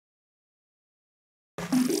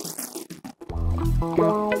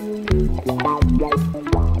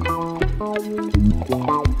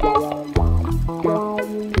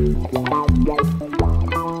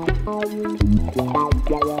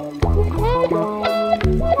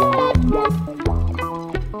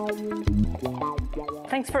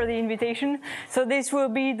Thanks for the invitation. So this will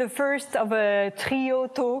be the first of a trio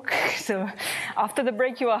talk. So after the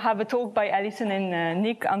break, you will have a talk by Alison and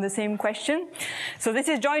Nick on the same question. So this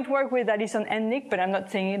is joint work with Alison and Nick, but I'm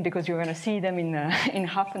not saying it because you're going to see them in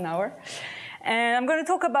half an hour. And I'm going to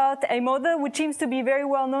talk about a model which seems to be very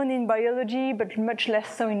well known in biology, but much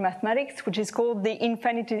less so in mathematics, which is called the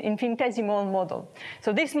infinitesimal model.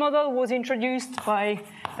 So this model was introduced by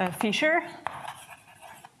Fisher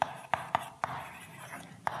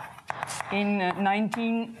in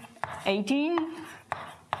 1918.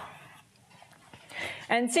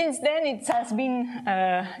 And since then, it has been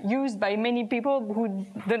used by many people who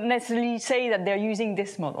don't necessarily say that they're using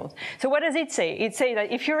this model. So what does it say? It says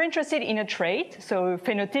that if you're interested in a trait, so a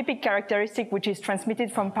phenotypic characteristic which is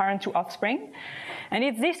transmitted from parent to offspring, and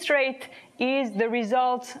if this trait is the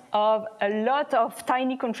result of a lot of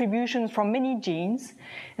tiny contributions from many genes,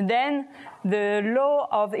 then the law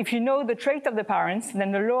of, if you know the trait of the parents,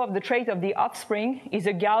 then the law of the trait of the offspring is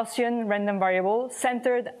a Gaussian random variable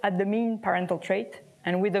centered at the mean parental trait,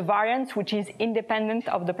 and with a variance which is independent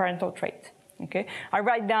of the parental trait. Okay, I'll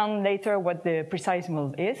write down later what the precise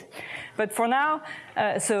model is, but for now,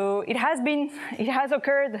 so it has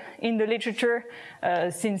occurred in the literature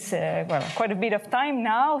since well, quite a bit of time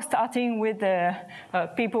now, starting with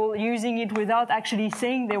people using it without actually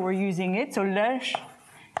saying they were using it. So Lush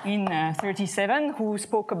in 37, who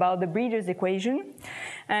spoke about the Breeder's equation,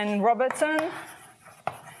 and Robertson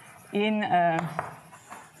in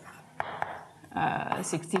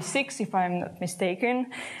 66, if I'm not mistaken,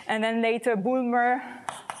 and then later Bulmer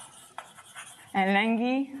and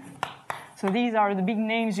Lange. So these are the big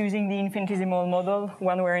names using the infinitesimal model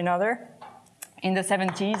one way or another in the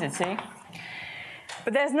 70s, let's say.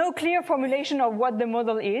 But there's no clear formulation of what the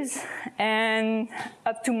model is, and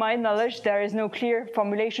up to my knowledge, there is no clear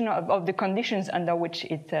formulation of the conditions under which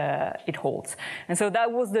it holds. And so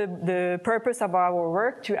that was the purpose of our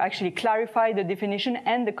work, to actually clarify the definition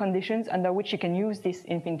and the conditions under which you can use this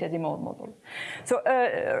infinitesimal model. So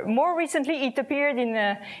more recently, it appeared in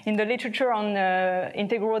the literature on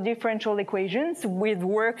integral differential equations with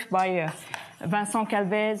work by Vincent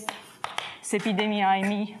Calvez, Sepidemi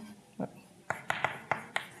Aimi,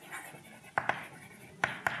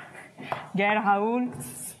 Gaël Raoul,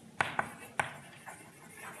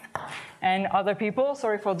 and other people.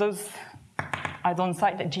 Sorry for those I don't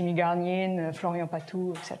cite, like Jimmy Garnier, Florian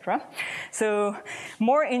Patou, etc. So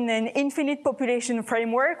more in an infinite population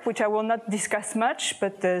framework, which I will not discuss much,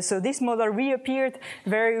 but so this model reappeared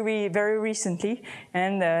very recently,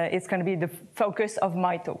 and it's going to be the focus of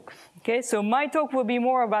my talk. Okay, so my talk will be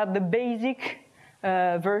more about the basic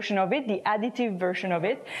version of it, the additive version of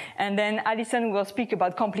it, and then Alison will speak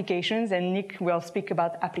about complications, and Nick will speak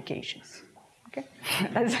about applications. Okay,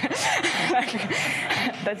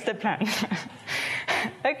 that's the plan.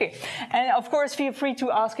 Okay, and of course, feel free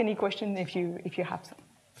to ask any question if you have some.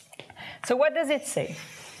 So what does it say?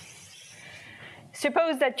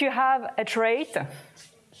 Suppose that you have a trait.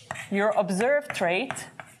 Your observed trait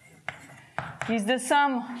is the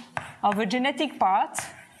sum of a genetic part,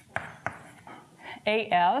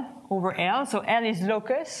 AL over L, so L is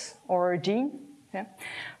locus or gene, yeah,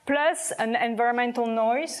 plus an environmental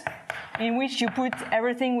noise in which you put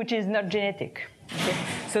everything which is not genetic. Okay?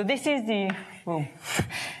 So this is the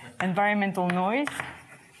environmental noise.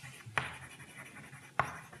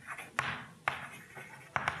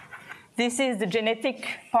 This is the genetic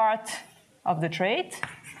part of the trait,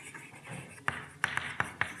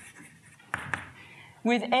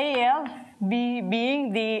 with AL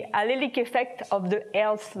being the allelic effect of the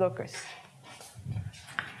L's locus.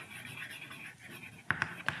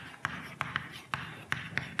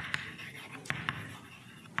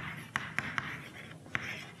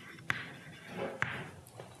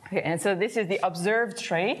 Okay, and so this is the observed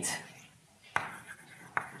trait.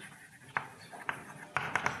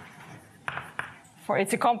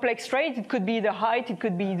 It's a complex trait. It could be the height. It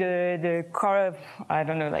could be the curve. I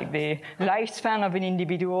don't know, like the lifespan of an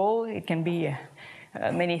individual. It can be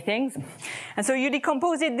many things. And so you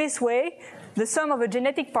decompose it this way: the sum of a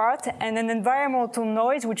genetic part and an environmental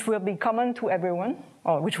noise, which will be common to everyone,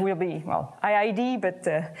 or which will be IID, but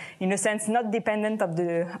in a sense not dependent of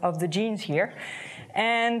the genes here.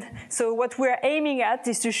 And so what we're aiming at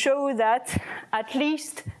is to show that at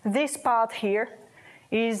least this part here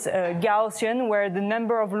is Gaussian, where the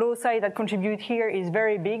number of loci that contribute here is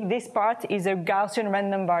very big. This part is a Gaussian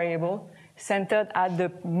random variable centered at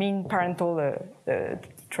the mean parental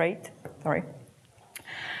trait, sorry,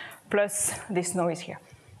 plus this noise here,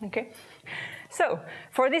 okay? So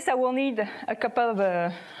for this, I will need a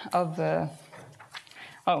couple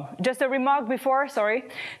oh, just a remark before, sorry.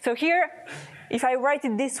 So here, if I write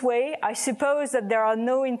it this way, I suppose that there are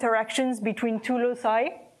no interactions between two loci,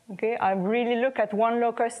 okay? I really look at one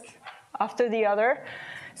locus after the other.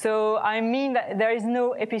 So I mean that there is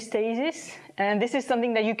no epistasis, and this is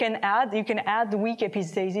something that you can add. You can add weak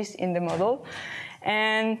epistasis in the model.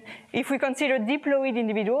 And if we consider diploid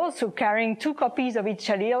individuals, so carrying two copies of each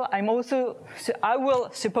allele, I will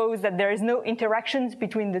suppose that there is no interactions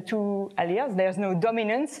between the two alleles. There's no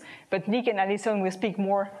dominance, but Nick and Alison will speak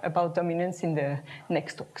more about dominance in the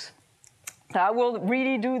next talks. So I will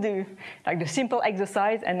really do the simple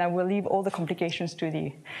exercise, and I will leave all the complications to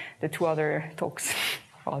the two other talks,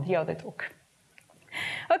 or the other talk.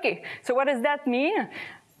 Okay, so what does that mean?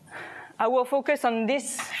 I will focus on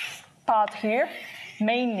this part here,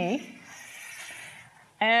 mainly,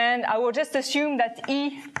 and I will just assume that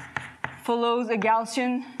E follows a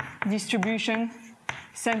Gaussian distribution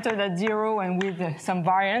centered at 0 and with some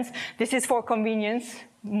variance. This is for convenience.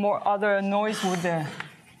 More other noise would,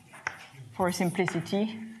 for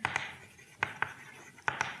simplicity,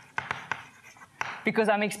 because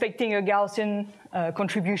I'm expecting a Gaussian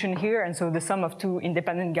contribution here, and so the sum of two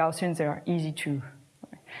independent Gaussians are easy to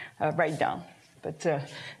write down. But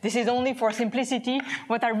this is only for simplicity.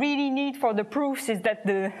 What I really need for the proofs is that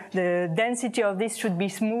the density of this should be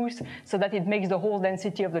smooth, so that it makes the whole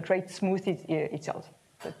density of the trait smooth itself.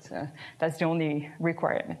 But that's the only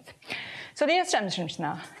requirement. So the assumptions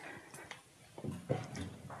now.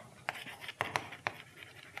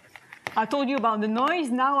 I told you about the noise.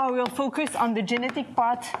 Now I will focus on the genetic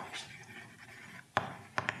part.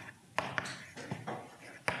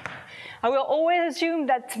 I will always assume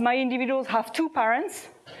that my individuals have two parents,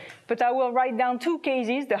 but I will write down two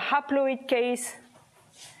cases. The haploid case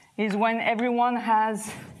is when everyone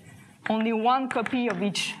has only one copy of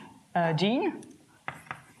each gene.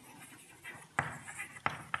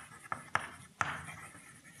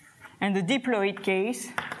 And the diploid case,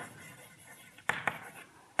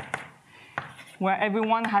 where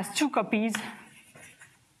everyone has two copies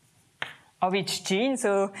of each gene.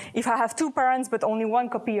 So if I have two parents but only one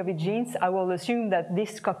copy of each gene, I will assume that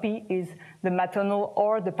this copy is the maternal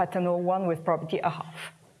or the paternal one with probability a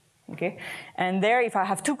half. Okay? And there, if I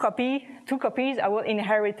have two copies, I will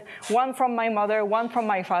inherit one from my mother, one from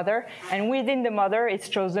my father, and within the mother, it's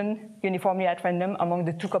chosen uniformly at random among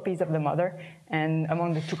the two copies of the mother and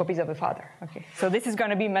among the two copies of the father. Okay? So this is going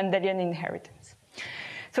to be Mendelian inheritance.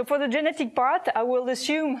 So for the genetic part, I will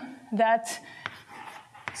assume that,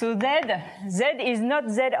 so Z is not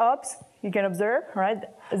Z obs, you can observe, right?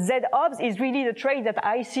 Z obs is really the trait that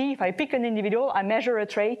I see. If I pick an individual, I measure a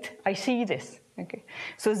trait, I see this. Okay.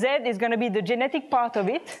 So Z is going to be the genetic part of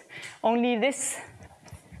it, only this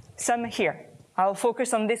sum here. I'll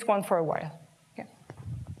focus on this one for a while. Okay.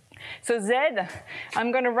 So Z,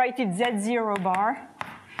 I'm going to write it Z0 bar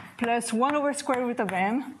plus 1 over square root of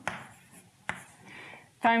M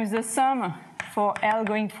times the sum for L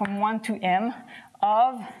going from 1 to M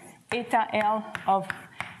of eta L of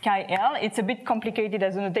chi L. It's a bit complicated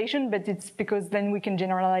as a notation, but it's because then we can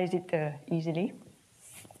generalize it easily.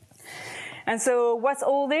 And so what's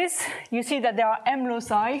all this? You see that there are M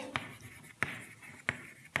loci,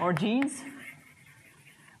 or genes,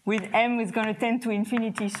 with M is going to tend to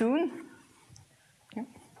infinity soon. Okay.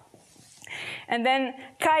 And then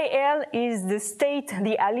chi L is the state,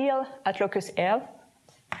 the allele at locus L.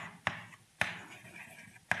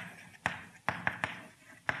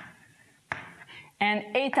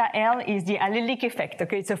 And eta L is the allelic effect.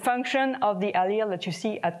 Okay, it's a function of the allele that you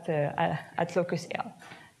see at locus L.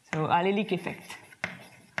 So allelic effect.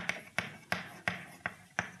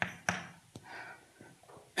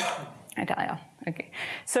 Eta L. Okay.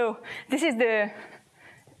 So this is the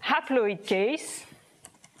haploid case,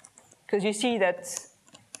 because you see that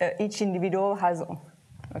each individual has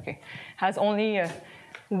only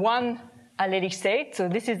one allelic state. So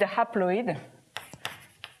this is the haploid.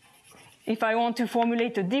 If I want to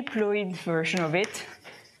formulate a diploid version of it,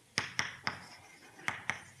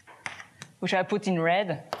 which I put in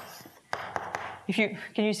red,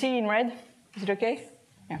 can you see in red? Is it okay?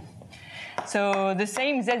 Yeah. So the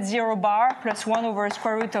same Z0 bar plus 1 over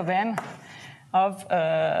square root of M of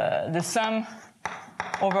the sum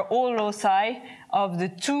over all loci of the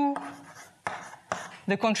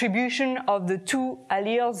contribution of the two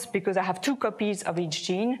alleles, because I have two copies of each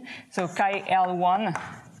gene. So chi L1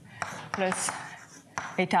 plus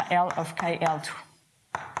eta L of chi L2.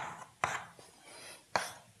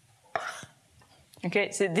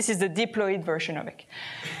 Okay, so this is the diploid version of it.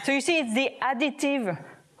 So you see, it's the additive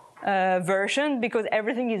version because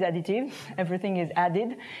everything is additive, everything is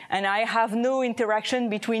added, and I have no interaction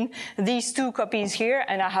between these two copies here,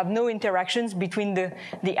 and I have no interactions between the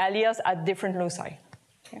alleles at different loci.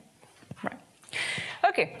 Okay. Right.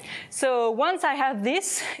 Okay, so once I have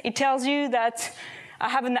this, it tells you that I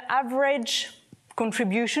have an average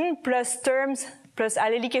contribution plus terms plus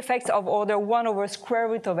allelic effects of order 1 over square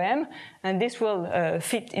root of m, and this will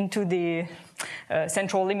fit into the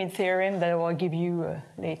central limit theorem that I will give you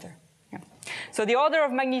later. Yeah. So the order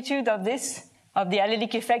of magnitude of this, of the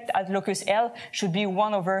allelic effect at locus L, should be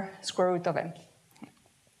 1 over square root of m.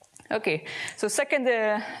 Okay, so second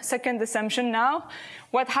assumption now.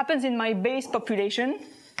 What happens in my base population?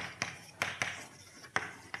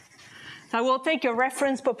 So I will take a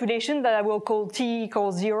reference population that I will call t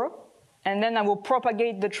equals 0. And then I will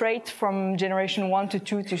propagate the trait from generation 1 to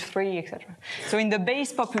 2 to 3, etc. So in the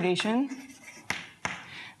base population,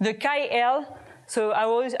 the chi-L, so I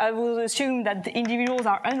will assume that the individuals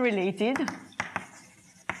are unrelated.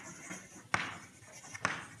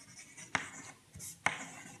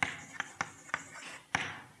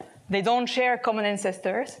 They don't share common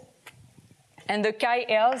ancestors. And the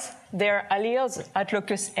chi-Ls, their alleles at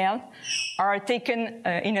locus L, are taken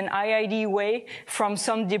in an IID way from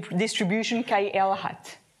some distribution chi-L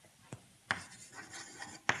hat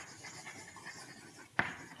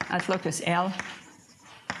at locus L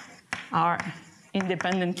are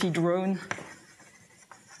independently drawn.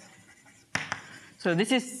 So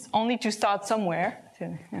this is only to start somewhere.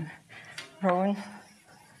 So, drawn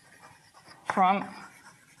from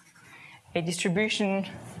a distribution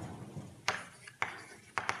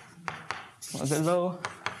or the law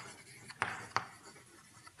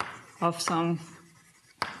of some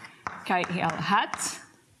chi-L hat.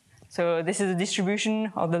 So this is a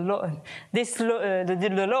distribution of the law.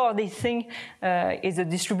 The law of this thing is a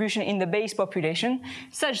distribution in the base population,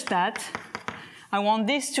 such that I want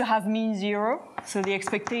this to have mean 0. So the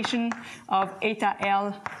expectation of eta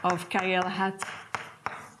L of chi-L hat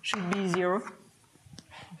should be 0.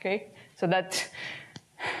 Okay, so that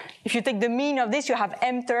if you take the mean of this, you have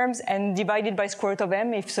m terms and divide it by square root of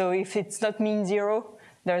m. If it's not mean 0,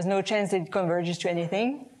 there's no chance that it converges to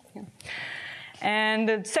anything. Yeah. And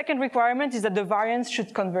the second requirement is that the variance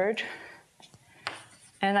should converge.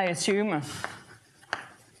 And I assume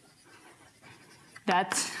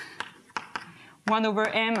that 1 over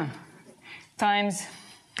m times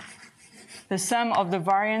the sum of the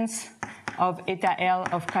variance of eta L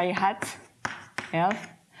of chi hat L.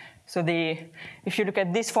 So if you look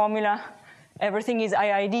at this formula, everything is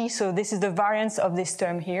IID, so this is the variance of this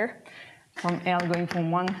term here, from L going from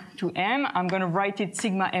 1 to m. I'm going to write it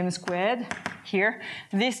sigma m squared here.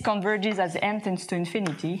 This converges as m tends to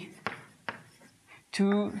infinity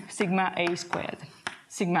to sigma a squared.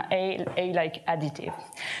 Sigma a like additive.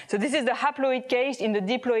 So this is the haploid case. In the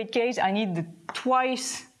diploid case, I need the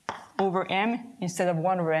twice over m instead of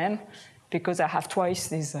 1 over m, because I have twice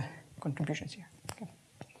these contributions here. Okay.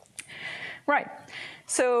 Right,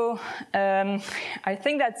 so I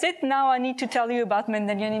think that's it. Now I need to tell you about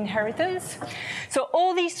Mendelian inheritance. So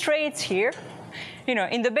all these traits here,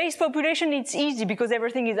 in the base population, it's easy because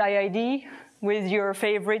everything is IID. With your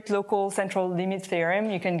favorite local central limit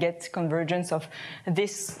theorem, you can get convergence of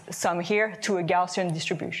this sum here to a Gaussian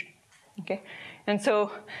distribution. Okay, and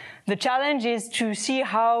so the challenge is to see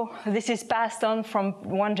how this is passed on from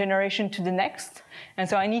one generation to the next. And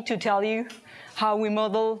so I need to tell you how we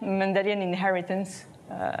model Mendelian inheritance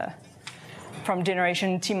from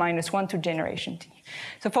generation t-1 to generation t.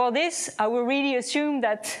 So for this, I will really assume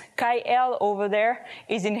that chi-L over there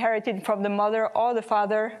is inherited from the mother or the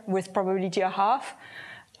father with probability 1/2.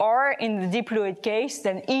 Or in the diploid case,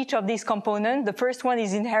 then each of these components, the first one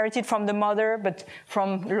is inherited from the mother, but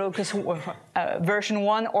from locus version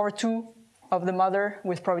 1 or 2 of the mother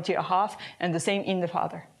with probability 1/2, and the same in the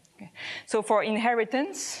father. Okay. So for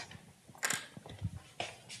inheritance,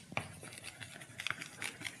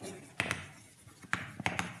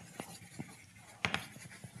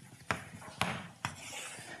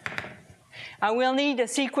 I will need a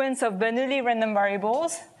sequence of Bernoulli random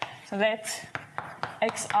variables. So that's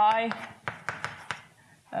xi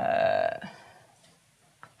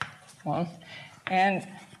 1 and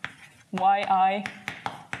yi.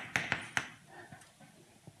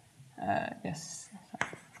 Yes,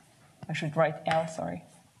 I should write L, sorry.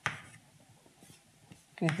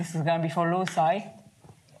 Because this is going to be for loci.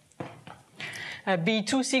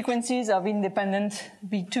 B2 sequences of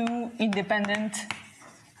B2 independent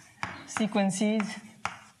sequences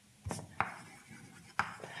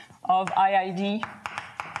of IID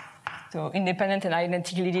So independent and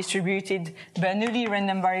identically distributed Bernoulli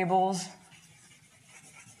random variables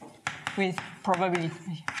with probability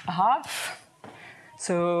a half.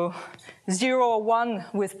 So 0 or 1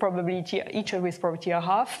 with probability, each with probability a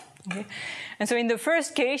half. Okay. And so in the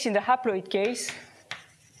first case, in the haploid case,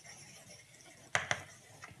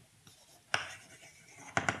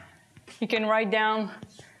 you can write down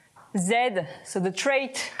Z, so the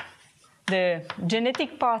trait, the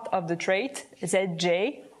genetic part of the trait,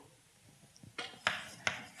 Zj,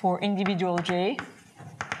 for individual j,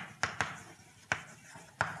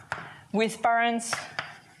 with parents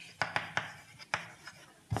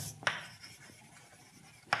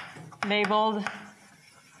labeled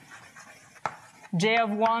j of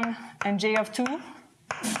 1 and j of 2.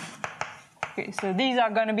 Okay, so these are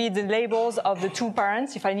going to be the labels of the two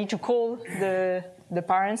parents. If I need to call the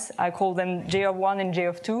parents, I call them j of 1 and j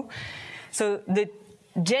of 2. So the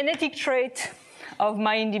genetic trait of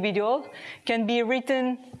my individual can be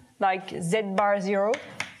written like z bar 0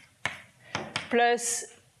 plus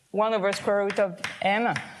 1 over square root of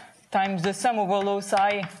m times the sum over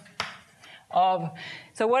loci of.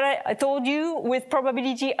 So what I told you, with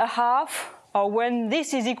probability a half, or when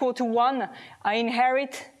this is equal to 1, I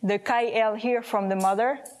inherit the chi-L here from the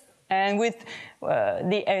mother. And with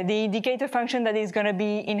the indicator function that is going to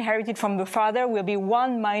be inherited from the father will be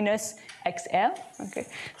 1 minus xl. Okay.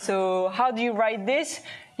 So how do you write this?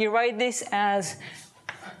 You write this as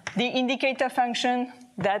the indicator function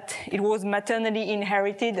that it was maternally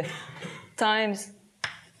inherited times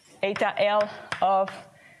eta L of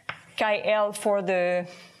chi-L for the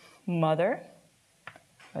mother.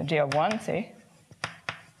 J of 1, say.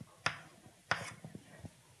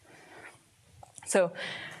 So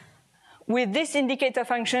with this indicator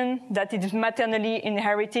function that it is maternally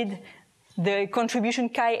inherited, the contribution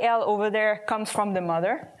chi-L over there comes from the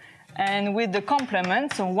mother. And with the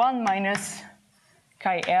complement, so 1 minus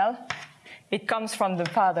chi-L, it comes from the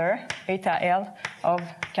father, eta L of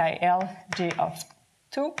chi-L j of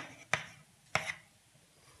 2.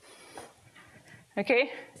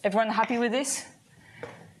 Okay, everyone happy with this?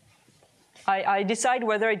 I decide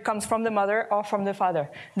whether it comes from the mother or from the father.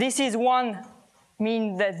 This is 1,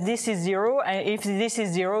 mean that this is 0, and if this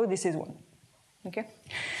is 0, this is 1. Okay?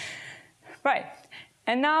 Right.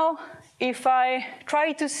 And now, if I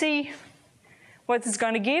try to see what it's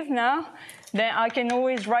going to give now, then I can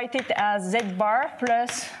always write it as z bar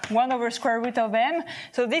plus 1 over square root of m.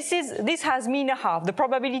 So this has mean a half. The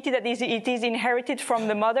probability that it is inherited from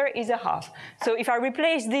the mother is a half. So if I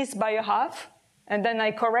replace this by a half, and then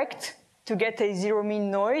I correct to get a zero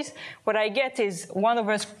mean noise, what I get is 1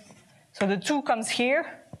 over, so the 2 comes here.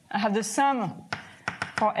 I have the sum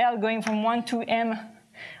for L going from 1 to m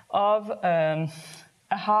of a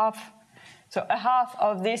half. So a half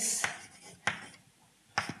of this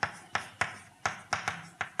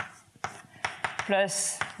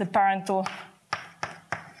plus the parental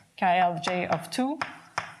chi-L of 2.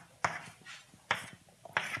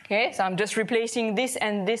 Okay, so I'm just replacing this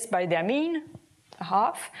and this by their mean, a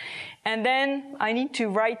half. And then I need to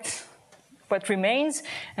write what remains.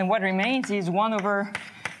 And what remains is 1 over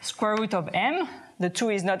square root of m. The 2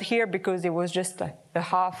 is not here because it was just a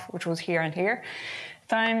half, which was here and here,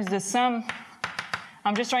 times the sum.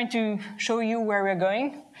 I'm just trying to show you where we're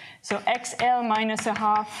going. So xl minus a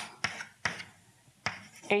half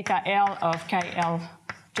eta L of chi-L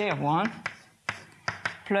j of 1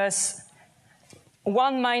 plus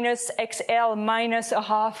 1 minus xl minus a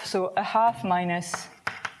half, so a half minus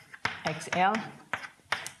xl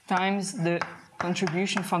times the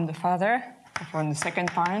contribution from the father, from the second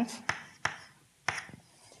parent.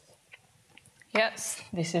 Yes,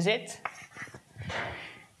 this is it.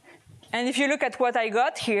 And if you look at what I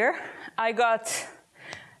got here, I got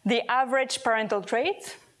the average parental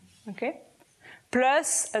trait, okay,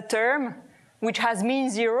 plus a term which has mean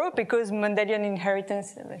 0 because Mendelian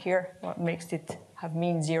inheritance here what makes it have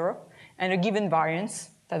mean 0, and a given variance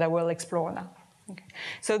that I will explore now. Okay.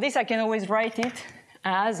 So this I can always write it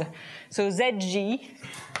as, so Zg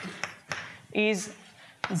is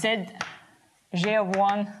Zj of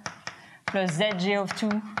 1 plus Zj of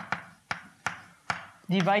 2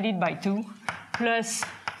 divided by 2 plus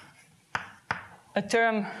a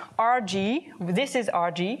term Rg, this is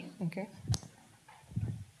Rg, okay.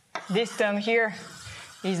 This term here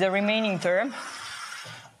is the remaining term.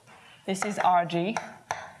 This is Rg,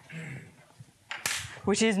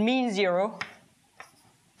 which is mean 0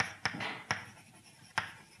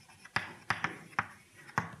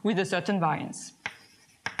 with a certain variance.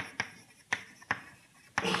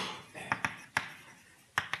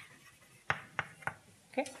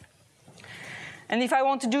 Okay. And if I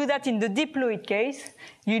want to do that in the diploid case,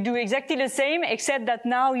 you do exactly the same, except that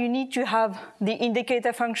now you need to have the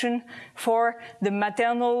indicator function for the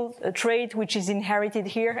maternal trait, which is inherited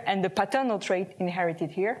here, and the paternal trait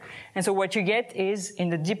inherited here. And so what you get is, in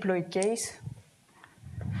the diploid case,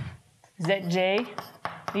 Zj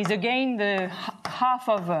is again the half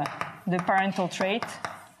of the parental trait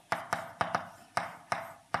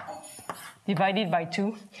divided by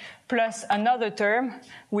 2, plus another term,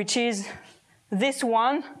 which is this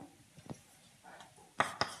one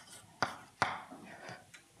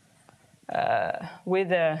with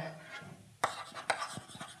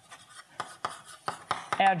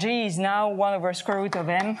Rg is now 1 over square root of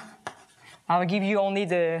m. I'll give you only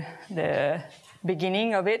the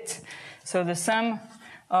beginning of it. So the sum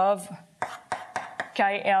of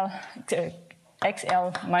KL,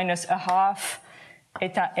 XL minus a half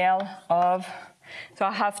eta L of, so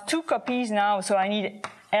I have 2 copies now, so I need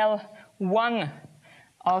L1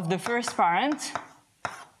 of the first parent.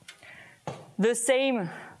 The same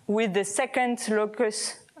with the second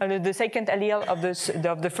locus, the second allele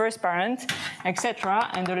of the first parent, etc.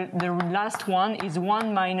 And the last one is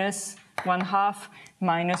 1 minus 1/2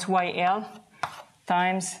 minus YL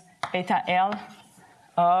times eta L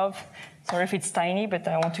of, sorry if it's tiny, but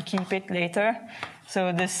I want to keep it later.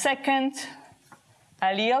 So the second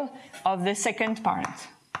allele of the second parent.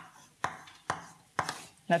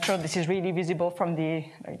 Not sure this is really visible from the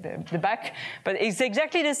back, but it's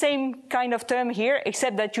exactly the same kind of term here,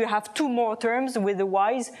 except that you have 2 more terms with the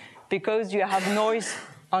Y's because you have noise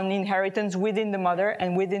on inheritance within the mother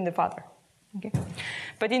and within the father. Okay?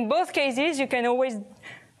 But in both cases, you can always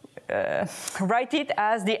write it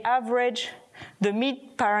as the average, the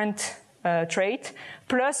mid-parent trait,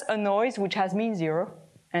 plus a noise which has mean 0,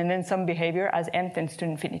 and then some behavior as m tends to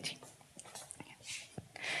infinity.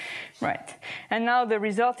 Right, and now the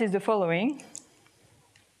result is the following.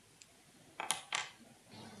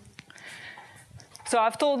 So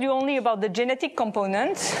I've told you only about the genetic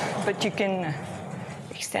components, but you can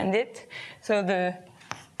extend it. So the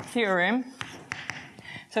theorem,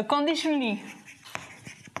 so conditionally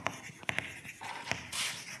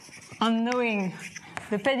on knowing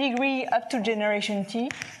the pedigree up to generation T,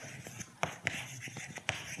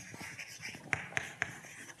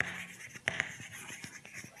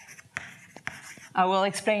 I will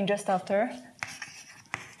explain just after.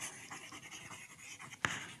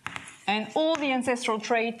 And all the ancestral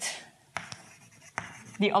traits,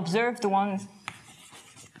 the observed ones,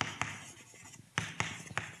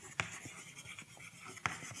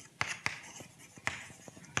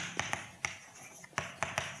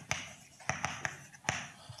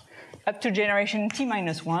 up to generation T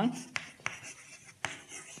minus 1.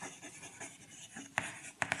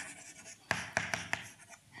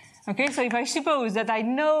 Okay, so if I suppose that I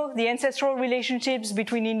know the ancestral relationships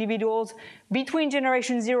between individuals between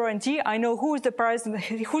generation 0 and T, I know who's the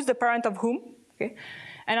parent of whom, okay?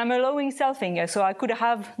 And I'm allowing selfing, so I could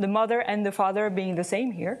have the mother and the father being the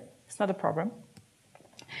same here. It's not a problem.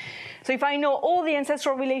 So if I know all the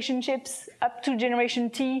ancestral relationships up to generation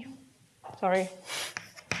T, sorry,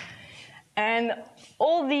 and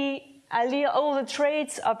all the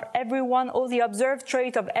traits of everyone, all the observed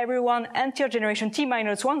traits of everyone until generation T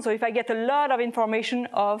minus 1. So if I get a lot of information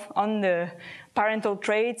on the parental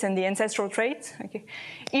traits and the ancestral traits, okay,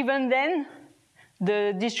 even then,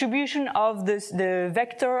 the distribution of the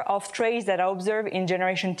vector of traits that I observe in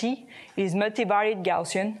generation T is multivariate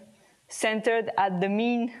Gaussian, centered at the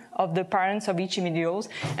mean of the parents of each individual,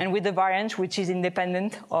 and with the variance which is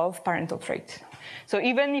independent of parental traits. So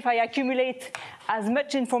even if I accumulate as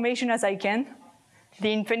much information as I can,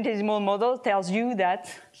 the infinitesimal model tells you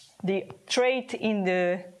that the trait in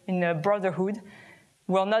the brotherhood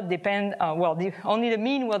will not depend, only the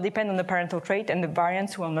mean will depend on the parental trait, and the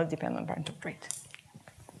variance will not depend on the parental trait.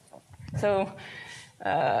 So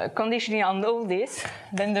conditioning on all this,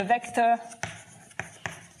 then the vector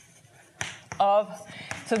of,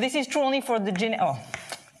 so this is true only for the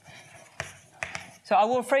so I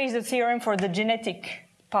will phrase the theorem for the genetic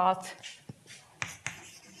part,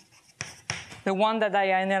 the one that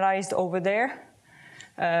I analyzed over there,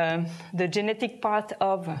 the genetic part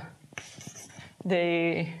of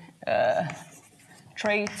the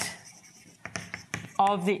trait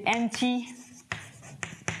of the NT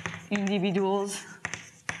individuals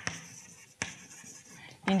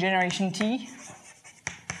in generation T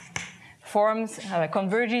forms,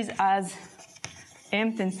 converges as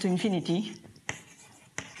m tends to infinity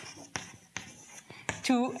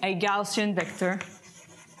to a Gaussian vector,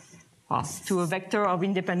 to a vector of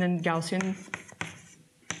independent Gaussian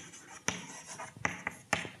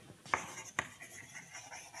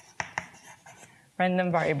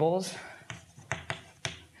random variables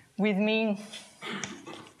with mean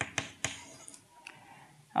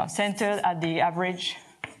centered at the average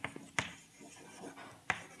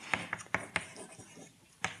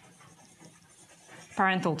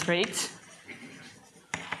parental trait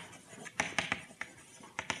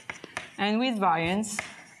and with variance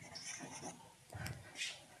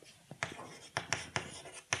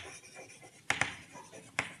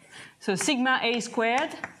so sigma A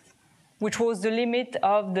squared, which was the limit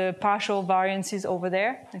of the partial variances over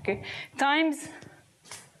there, okay, times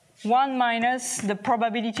 1 minus the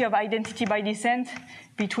probability of identity by descent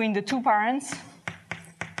between the two parents.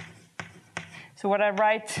 So what I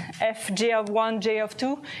write fj of 1, j of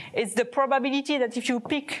 2, is the probability that if you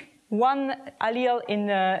pick one allele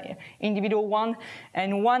in individual 1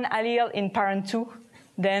 and one allele in parent 2,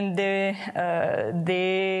 then they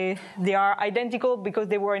are identical because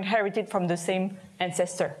they were inherited from the same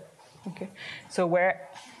ancestor. Okay, so where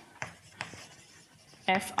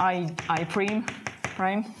fi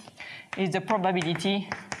prime is the probability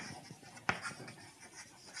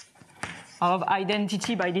of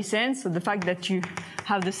identity by descent, so the fact that you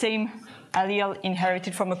have the same allele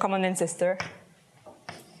inherited from a common ancestor.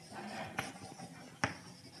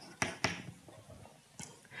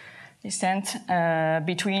 Descent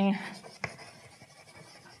between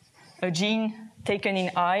a gene taken in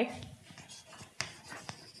I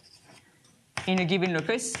in a given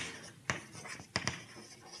locus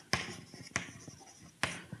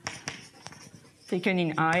taken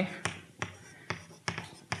in I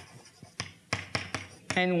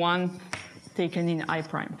and one taken in I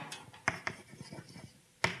prime.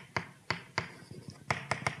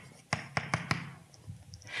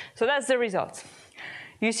 So that's the result.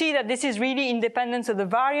 You see that this is really independent, so the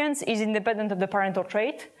variance is independent of the parental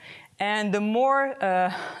trait, and the more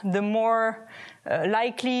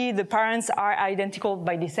likely the parents are identical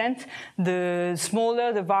by descent, the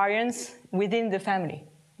smaller the variance within the family.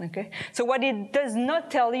 Okay? So what it does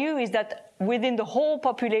not tell you is that within the whole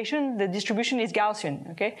population, the distribution is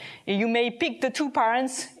Gaussian. Okay? You may pick the two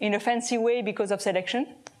parents in a fancy way because of selection,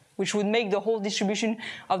 which would make the whole distribution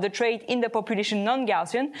of the trait in the population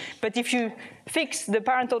non-Gaussian. But if you fix the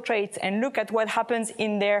parental traits and look at what happens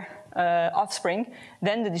in their offspring,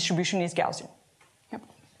 then the distribution is Gaussian. Yep.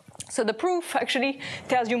 So the proof actually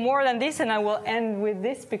tells you more than this, and I will end with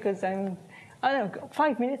this because I don't know,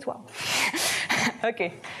 5 minutes, wow.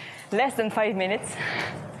 Okay, less than 5 minutes.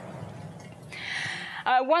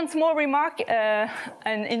 One small remark,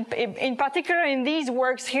 and in particular in these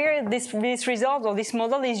works here, this result or this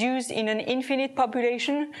model is used in an infinite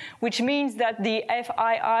population, which means that the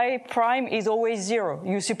FII prime is always 0.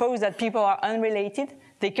 You suppose that people are unrelated.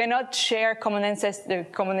 They cannot share common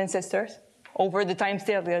ancestors over the time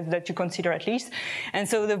scale that you consider at least. And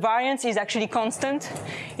so the variance is actually constant.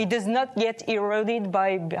 It does not get eroded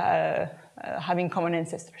by having common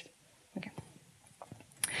ancestors. Okay.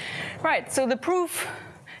 Right, so the proof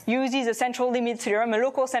uses a central limit theorem, a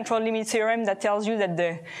local central limit theorem that tells you that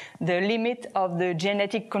the limit of the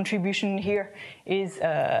genetic contribution here is,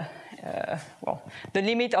 well, the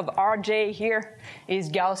limit of Rj here is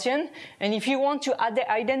Gaussian. And if you want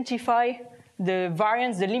to identify the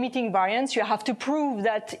variance, the limiting variance, you have to prove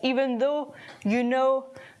that even though you know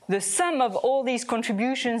the sum of all these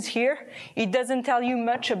contributions here, it doesn't tell you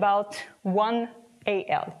much about one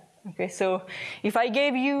AL. Okay, so if I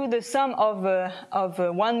gave you the sum of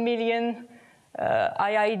 1 million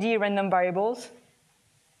IID random variables,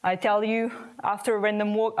 I tell you after a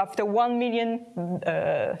random walk, after 1 million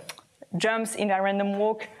jumps in a random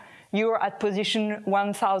walk, you're at position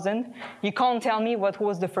 1000. You can't tell me what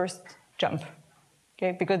was the first jump,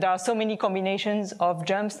 okay? Because there are so many combinations of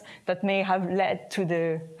jumps that may have led to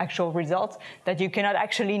the actual result that you cannot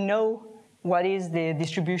actually know what is the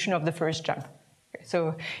distribution of the first jump.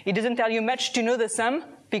 So it doesn't tell you much to know the sum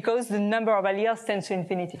because the number of alleles tends to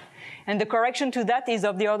infinity. And the correction to that is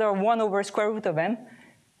of the order of 1 over square root of m.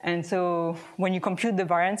 And so when you compute the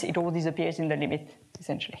variance, it all disappears in the limit,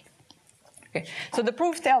 essentially. Okay. So the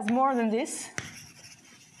proof tells more than this.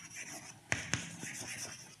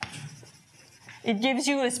 It gives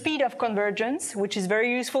you a speed of convergence, which is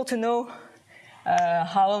very useful to know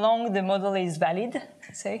how long the model is valid,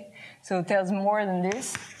 say. So it tells more than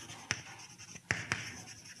this.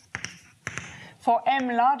 For m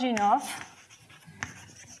large enough,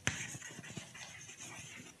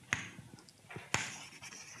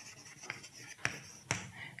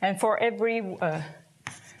 and for every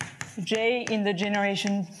j in the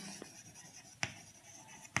generation,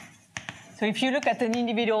 So if you look at an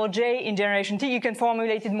individual J in generation T, you can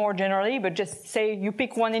formulate it more generally, but just say you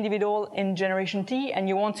pick one individual in generation T and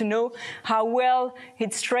you want to know how well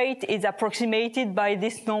its trait is approximated by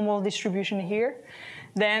this normal distribution here.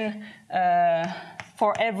 Then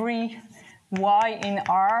for every Y in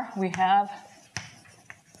R, we have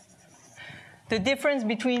the difference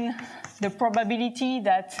between the probability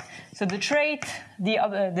that, so the trait,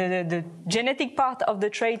 the genetic part of the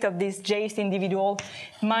trait of this Jth individual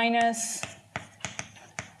minus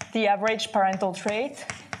the average parental trait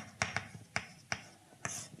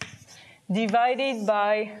divided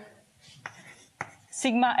by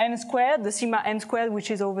sigma m squared, the sigma m squared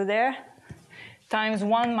which is over there, times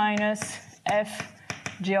 1 minus f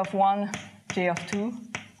j of 1, j of 2,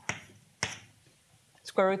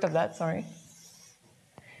 square root of that, sorry.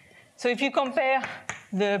 So if you compare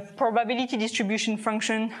the probability distribution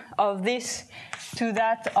function of this to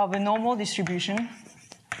that of a normal distribution,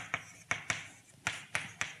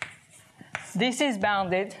 this is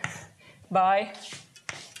bounded by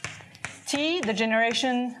T, the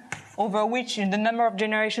generation over which, the number of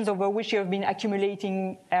generations over which you have been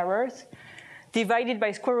accumulating errors, divided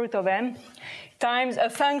by square root of m, times a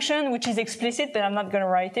function which is explicit, but I'm not going to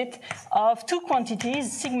write it, of two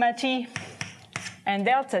quantities, sigma t and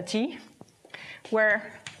delta t,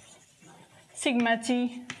 where sigma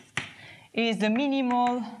t is the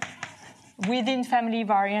minimal within family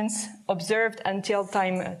variance observed until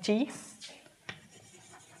time t,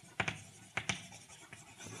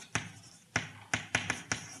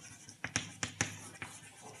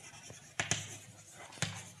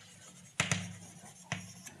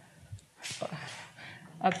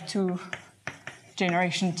 up to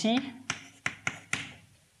generation t.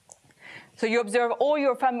 So you observe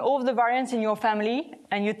all the variance in your family,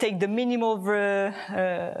 and you take the minimal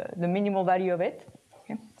value of it.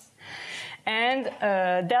 Okay. And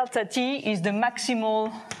delta t is the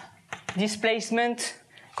maximal displacement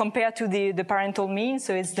compared to the parental mean.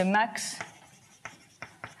 So it's the max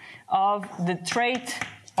of the trait,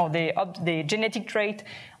 or the genetic trait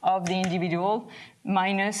of the individual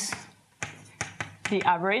minus the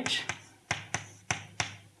average,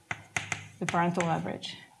 the parental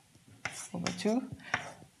average, over 2.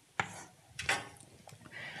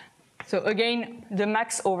 So again, the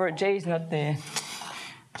max over J is not the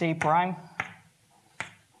J prime.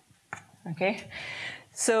 Okay,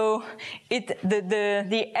 so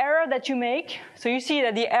the error that you make, so you see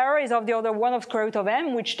that the error is of the order 1 of square root of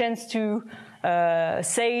m, which tends to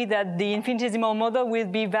say that the infinitesimal model will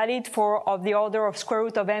be valid for of the order of square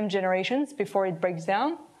root of m generations before it breaks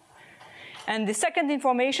down. And the second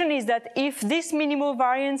information is that if this minimal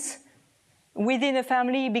variance within a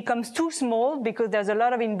family becomes too small because there's a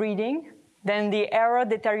lot of inbreeding, then the error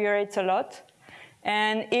deteriorates a lot.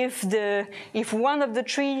 And if one of the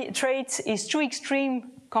traits is too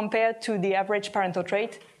extreme compared to the average parental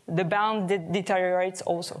trait, the bound deteriorates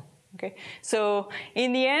also. Okay? So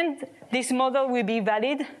in the end, this model will be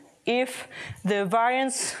valid if the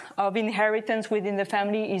variance of inheritance within the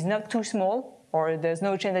family is not too small, or there's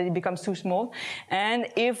no chance that it becomes too small, and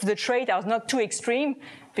if the trait are not too extreme,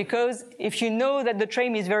 because if you know that the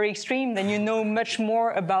trait is very extreme, then you know much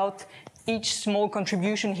more about each small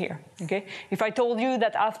contribution here. Okay? If I told you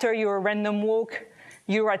that after your random walk,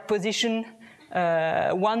 you're at position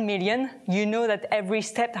 1 million, you know that every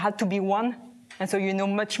step had to be 1, and so you know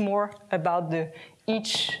much more about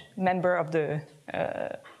each member of the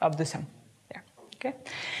sum. There. Okay?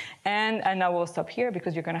 And I will stop here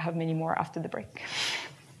because you're going to have many more after the break.